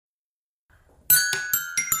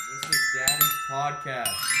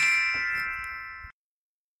Podcast.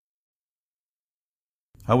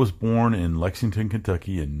 I was born in Lexington,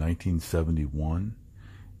 Kentucky in 1971.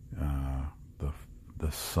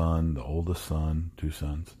 The oldest son, two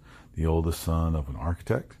sons, the oldest son of an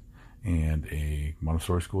architect and a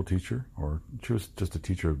Montessori school teacher, or she was just a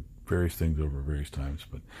teacher of various things over various times.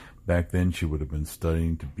 But back then she would have been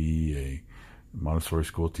studying to be a Montessori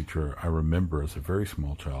school teacher. I remember as a very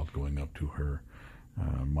small child going up to her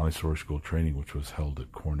Montessori school training, which was held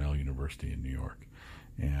at Cornell University in New York.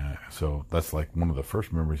 And so that's like one of the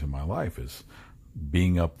first memories in my life is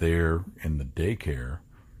being up there in the daycare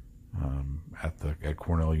at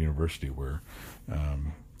Cornell University where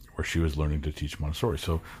she was learning to teach Montessori.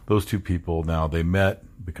 So those two people, now they met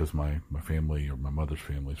because my family, or my mother's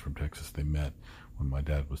family, is from Texas. They met when my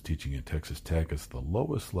dad was teaching at Texas Tech as the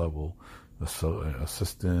lowest level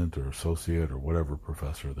assistant or associate or whatever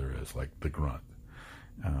professor there is, like the grunt.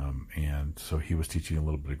 And so he was teaching a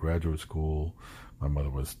little bit of graduate school. My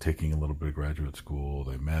mother was taking a little bit of graduate school.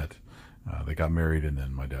 They met, they got married, and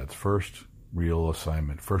then my dad's first real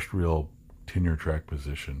tenure track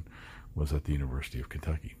position was at the University of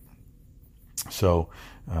Kentucky. So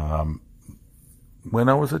when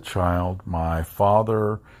I was a child, my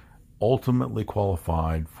father ultimately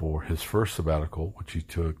qualified for his first sabbatical, which he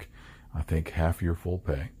took, I think, half year full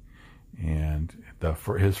pay. And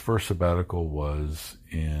his first sabbatical was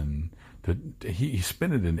he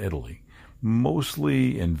spent it in Italy,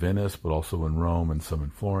 mostly in Venice, but also in Rome and some in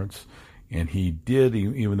Florence. And he did,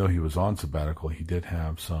 even though he was on sabbatical, he did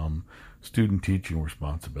have some student teaching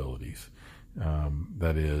responsibilities.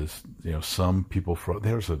 That is, some people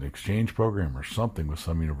there's an exchange program or something with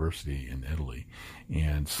some university in Italy,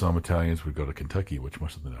 and some Italians would go to Kentucky, which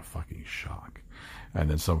must have been a fucking shock. And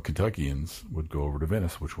then some Kentuckians would go over to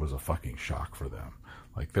Venice, which was a fucking shock for them.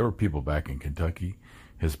 Like, there were people back in Kentucky.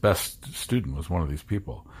 His best student was one of these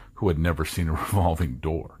people who had never seen a revolving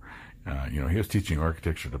door. He was teaching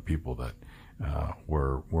architecture to people that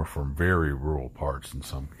were from very rural parts in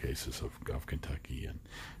some cases of Kentucky, and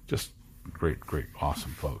just great,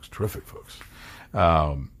 awesome folks, terrific folks.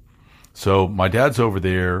 So my dad's over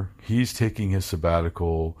there. He's taking his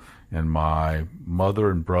sabbatical, and my mother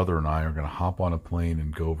and brother and I are going to hop on a plane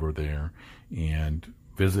and go over there and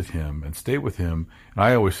visit him and stay with him. And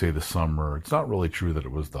I always say the summer. It's not really true that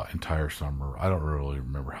it was the entire summer. I don't really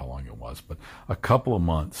remember how long it was, but a couple of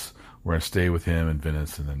months we're going to stay with him in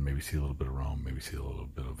Venice, and then maybe see a little bit of Rome, maybe see a little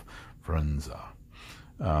bit of Firenze.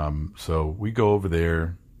 So we go over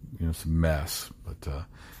there. It's a mess, but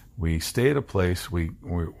we stay at a place.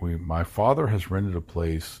 My father has rented a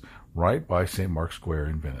place right by St. Mark's Square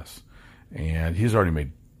in Venice, and he's already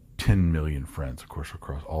made 10 million friends, of course,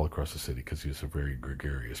 all across the city, because he's a very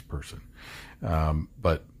gregarious person.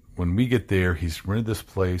 But when we get there, he's rented this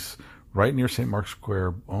place right near St. Mark's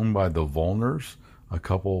Square, owned by the Vollners, a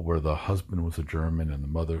couple where the husband was a German and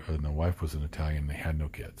the wife was an Italian. They had no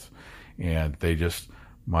kids, and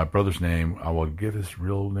my brother's name, I will give his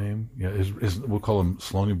real name. Yeah, we'll call him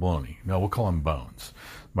Sloney Bloney. No, we'll call him Bones.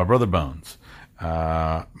 My brother Bones.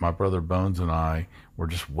 My brother Bones and I were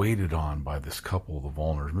just waited on by this couple, the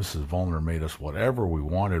Vollners. Mrs. Vollner made us whatever we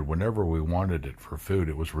wanted, whenever we wanted it for food.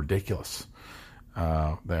 It was ridiculous.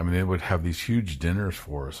 They would have these huge dinners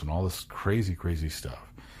for us and all this crazy, crazy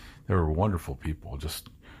stuff. They were wonderful people, just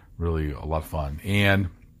really a lot of fun. And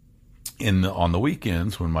on the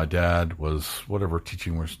weekends, when my dad was, whatever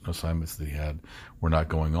teaching assignments that he had were not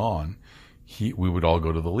going on, we would all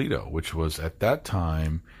go to the Lido, which was at that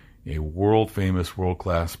time a world-famous,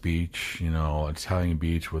 world-class beach, Italian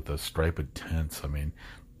beach with a striped tents. I mean,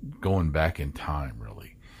 going back in time,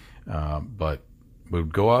 really. But we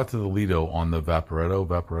would go out to the Lido on the Vaporetto.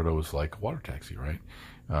 Vaporetto is like a water taxi, right?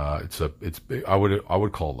 It's big. I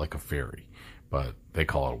would call it like a ferry, but they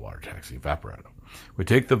call it a water taxi, Vaporetto. We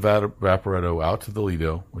take the Vaporetto out to the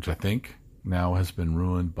Lido, which I think now has been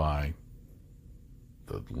ruined by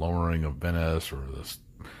the lowering of Venice, or this.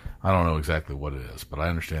 I don't know exactly what it is, but I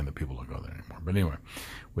understand that people don't go there anymore. But anyway,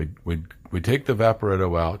 we take the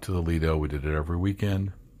Vaporetto out to the Lido. We did it every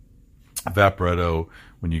weekend. Vaporetto,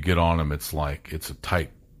 when you get on them, it's a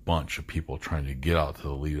tight bunch of people trying to get out to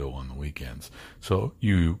the Lido on the weekends. So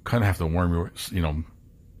you kind of have to worm your,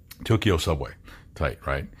 Tokyo subway, tight,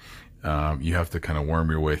 right? You have to kind of worm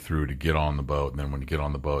your way through to get on the boat, and then when you get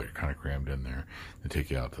on the boat, you're kind of crammed in there. They take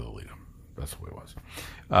you out to the Lido. That's the way it was.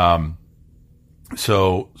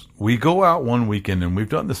 So we go out one weekend, and we've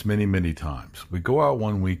done this many, many times. We go out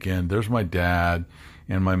one weekend. There's my dad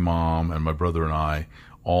and my mom and my brother and I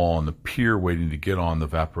all on the pier waiting to get on the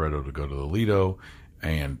Vaporetto to go to the Lido.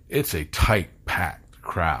 And it's a tight, packed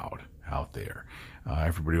crowd out there.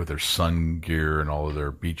 everybody with their sun gear and all of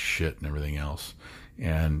their beach shit and everything else.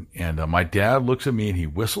 And my dad looks at me and he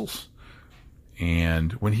whistles.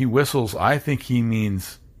 And when he whistles, I think he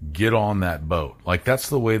means get on that boat. Like, that's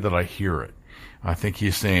the way that I hear it. I think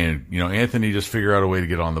he's saying, Anthony, just figure out a way to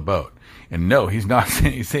get on the boat. And no, he's not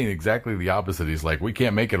saying, he's saying exactly the opposite. He's like, we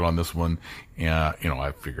can't make it on this one.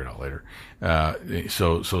 I figured out later.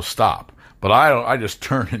 So stop. But I just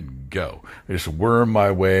turn and go. I just worm my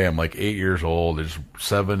way. I'm like 8 years old. There's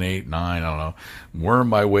 7, 8, 9, I don't know. Worm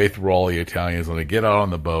my way through all the Italians. When I get out on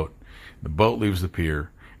the boat leaves the pier,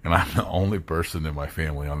 and I'm the only person in my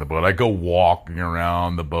family on the boat. I go walking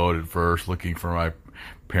around the boat at first, looking for my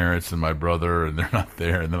parents and my brother, and they're not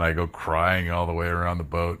there. And then I go crying all the way around the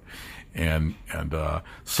boat. And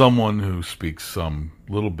someone who speaks some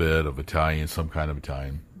little bit of Italian, some kind of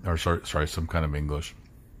English,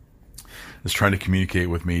 is trying to communicate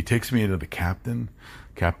with me. He takes me into the captain.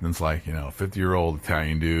 Captain's like, 50-year-old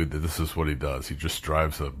Italian dude, that this is what he does. He just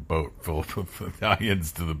drives a boat full of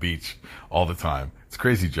Italians to the beach all the time. It's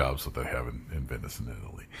crazy jobs that they have in Venice and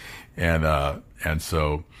Italy. And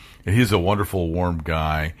so he's a wonderful, warm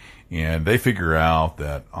guy. And they figure out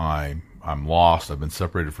that I'm lost. I've been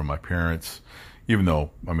separated from my parents, even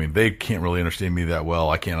though, they can't really understand me that well.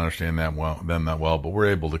 I can't understand them that well, but we're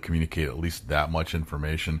able to communicate at least that much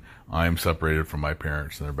information. I'm separated from my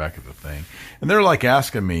parents, and they're back at the thing. And they're like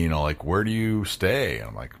asking me, like, where do you stay? And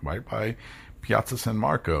I'm like, right by Piazza San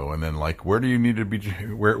Marco. And then like, where do you need to be?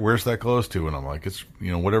 Where's that close to? And I'm like, it's,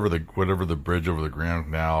 whatever the bridge over the Grand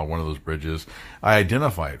Canal, one of those bridges. I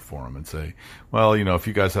identify it for them and say, well, if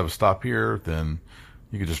you guys have a stop here, then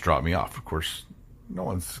you could just drop me off. Of course, no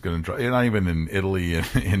one's going to drop, not even in Italy in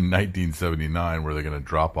 1979, where they're going to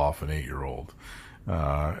drop off an 8-year-old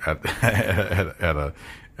at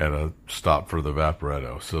a stop for the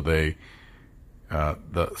Vaporetto. So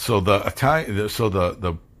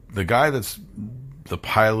the guy that's the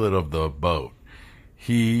pilot of the boat,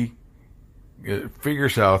 he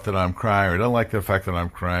figures out that I'm crying, or doesn't like the fact that I'm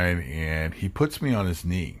crying, and he puts me on his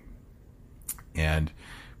knee and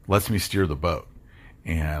lets me steer the boat.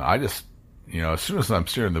 And I just, as soon as I'm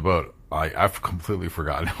steering the boat, I've completely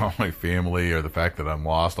forgotten about my family or the fact that I'm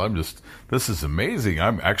lost. This is amazing.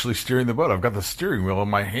 I'm actually steering the boat. I've got the steering wheel in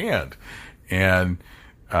my hand. And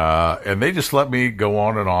they just let me go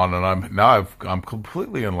on. And I'm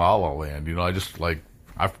completely in La La Land.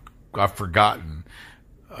 I've forgotten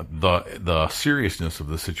the seriousness of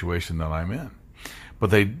the situation that I'm in. But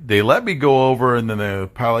they let me go over, and then the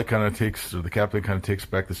captain kind of takes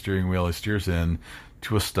back the steering wheel. He steers in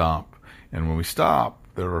to a stop. And when we stop,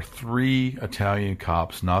 there are 3 Italian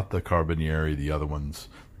cops, not the Carabinieri, the other ones,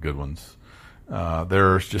 the good ones.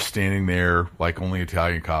 They're just standing there like only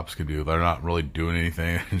Italian cops can do. They're not really doing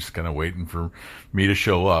anything. They're just kind of waiting for me to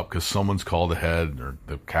show up because someone's called ahead, or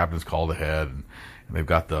the captain's called ahead, and they've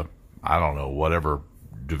got whatever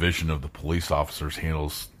division of the police officers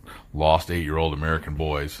handles lost 8-year-old American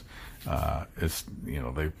boys.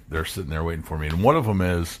 They're sitting there waiting for me. And one of them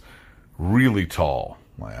is really tall.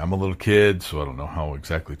 I'm a little kid, so I don't know how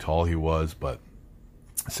exactly tall he was, but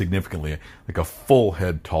significantly, like a full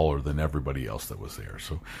head taller than everybody else that was there.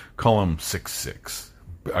 So call him 6'6",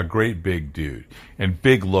 a great big dude, and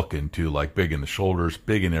big looking too, like big in the shoulders,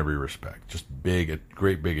 big in every respect, just big, a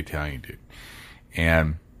great big Italian dude.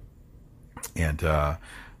 And the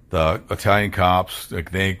Italian cops,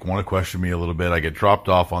 they want to question me a little bit. I get dropped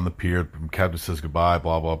off on the pier. The captain says goodbye,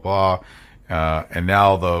 blah, blah, blah. And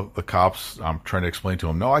now the cops, I'm trying to explain to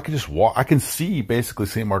them, no, I can just walk. I can see basically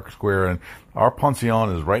St. Mark's Square, and our pension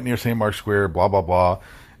is right near St. Mark's Square, blah, blah, blah.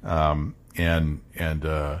 But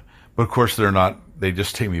of course they're not, they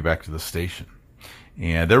just take me back to the station.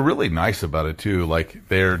 And they're really nice about it too. Like,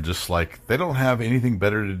 they're just like, they don't have anything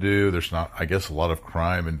better to do. There's not, I guess, a lot of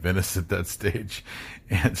crime in Venice at that stage.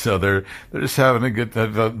 And so they're just having a good,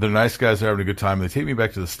 they're nice guys are having a good time. They take me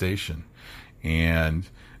back to the station, and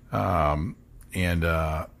I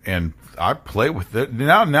play with it.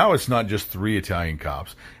 Now it's not just 3 Italian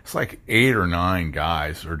cops. It's like 8 or 9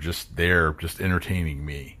 guys are just there, just entertaining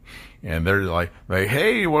me. And they're like,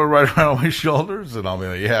 hey, you want to ride around on my shoulders? And I'll be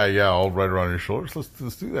like, yeah, I'll ride around on your shoulders.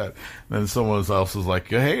 Let's do that. And then someone else is like,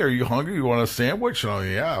 hey, are you hungry? You want a sandwich? And I'm like,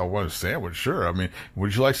 yeah, I want a sandwich. Sure. I mean,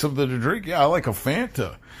 would you like something to drink? Yeah, I like a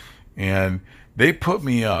Fanta. And they put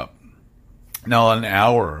me up. Now an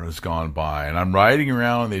hour has gone by, and I'm riding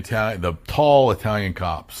around the tall Italian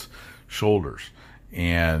cops' shoulders,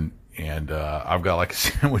 and I've got like a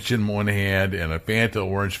sandwich in one hand and a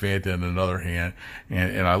orange Fanta in another hand,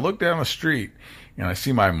 and I look down the street and I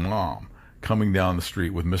see my mom coming down the street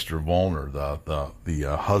with Mr. Vollner,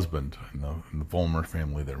 the husband in the Vollner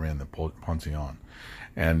family that ran the pension.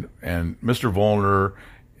 And Mr. Vollner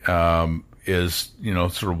is,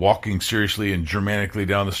 sort of walking seriously and Germanically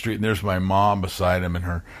down the street, and there's my mom beside him,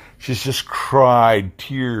 and she's just cried,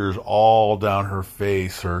 tears all down her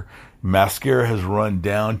face. Her mascara has run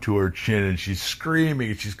down to her chin, and she's screaming,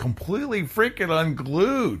 and she's completely freaking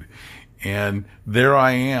unglued. And there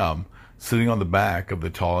I am, sitting on the back of the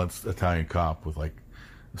tall Italian cop with like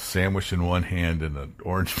a sandwich in one hand and an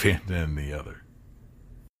orange Fanta in the other.